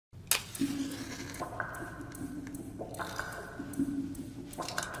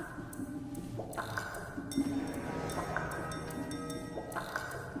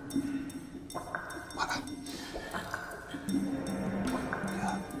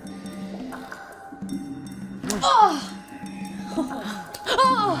Oh!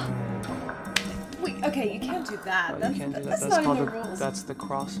 Oh! Wait, okay, you can't do that. No, you can't do that. That's not in the rules. That's the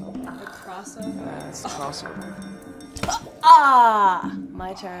crossover. The crossover? That's the crossover. Ah!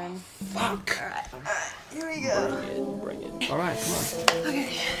 My turn. Fuck! Alright, here we go. Bring it. Alright, come on. Okay,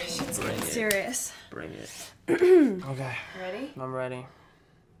 shit's getting serious. Bring it. Okay. Ready? I'm ready.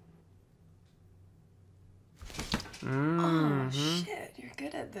 Oh, shit, you're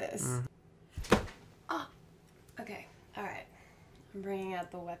good at this. Oh, okay, alright. I'm bringing out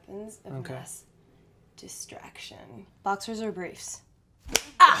the weapons of mass distraction. Boxers or briefs?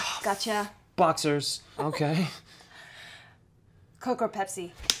 Ah, gotcha. Boxers. Okay. Coke or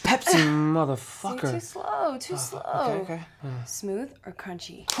Pepsi? Pepsi, motherfucker. See, too slow. Okay. Smooth or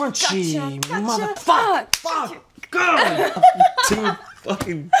crunchy? Crunchy, Gotcha. motherfucker. Fuck. God. Too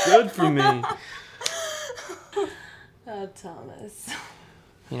fucking good for me. Thomas.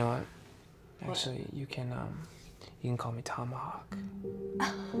 You know what? Actually, you can call me Tomahawk.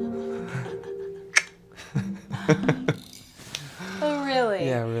 Oh, really?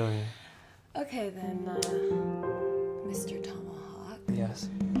 Yeah, really. Okay, then, Mr. Tomahawk. Yes.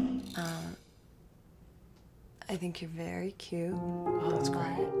 I think you're very cute. Oh, that's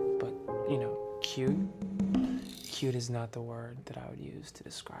great. But, you know, cute? Cute is not the word that I would use to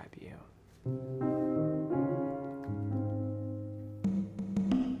describe you.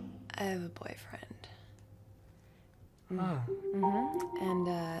 I have a boyfriend. Oh. And,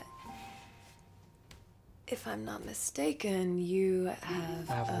 if I'm not mistaken, you have...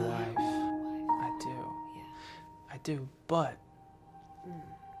 I have a wife. I do. Yeah. I do, but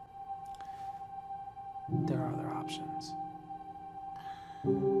there are other options.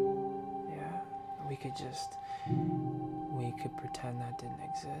 Yeah, we could pretend that didn't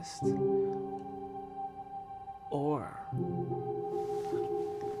exist. Or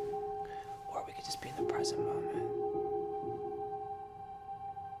we could just be in the present moment.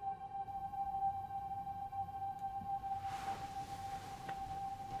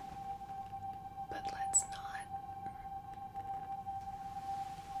 But let's not.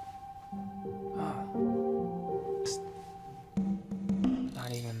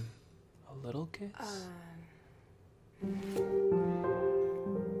 Not even a little kiss?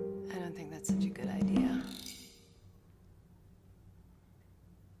 I don't think that's such a good idea.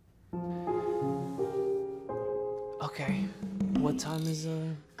 Okay. What time is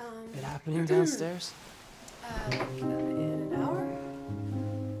it happening downstairs? In an hour?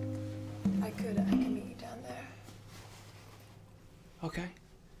 I could meet you down there. Okay.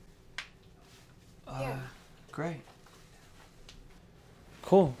 Yeah. Great.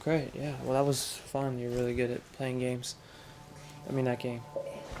 Cool, great, yeah. Well, that was fun. You're really good at playing games. I mean, that game.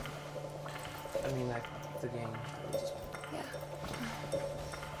 I mean, the game. Yeah.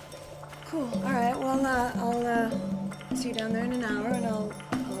 Cool. All right. Well, I'll see you down there in an hour, and I'll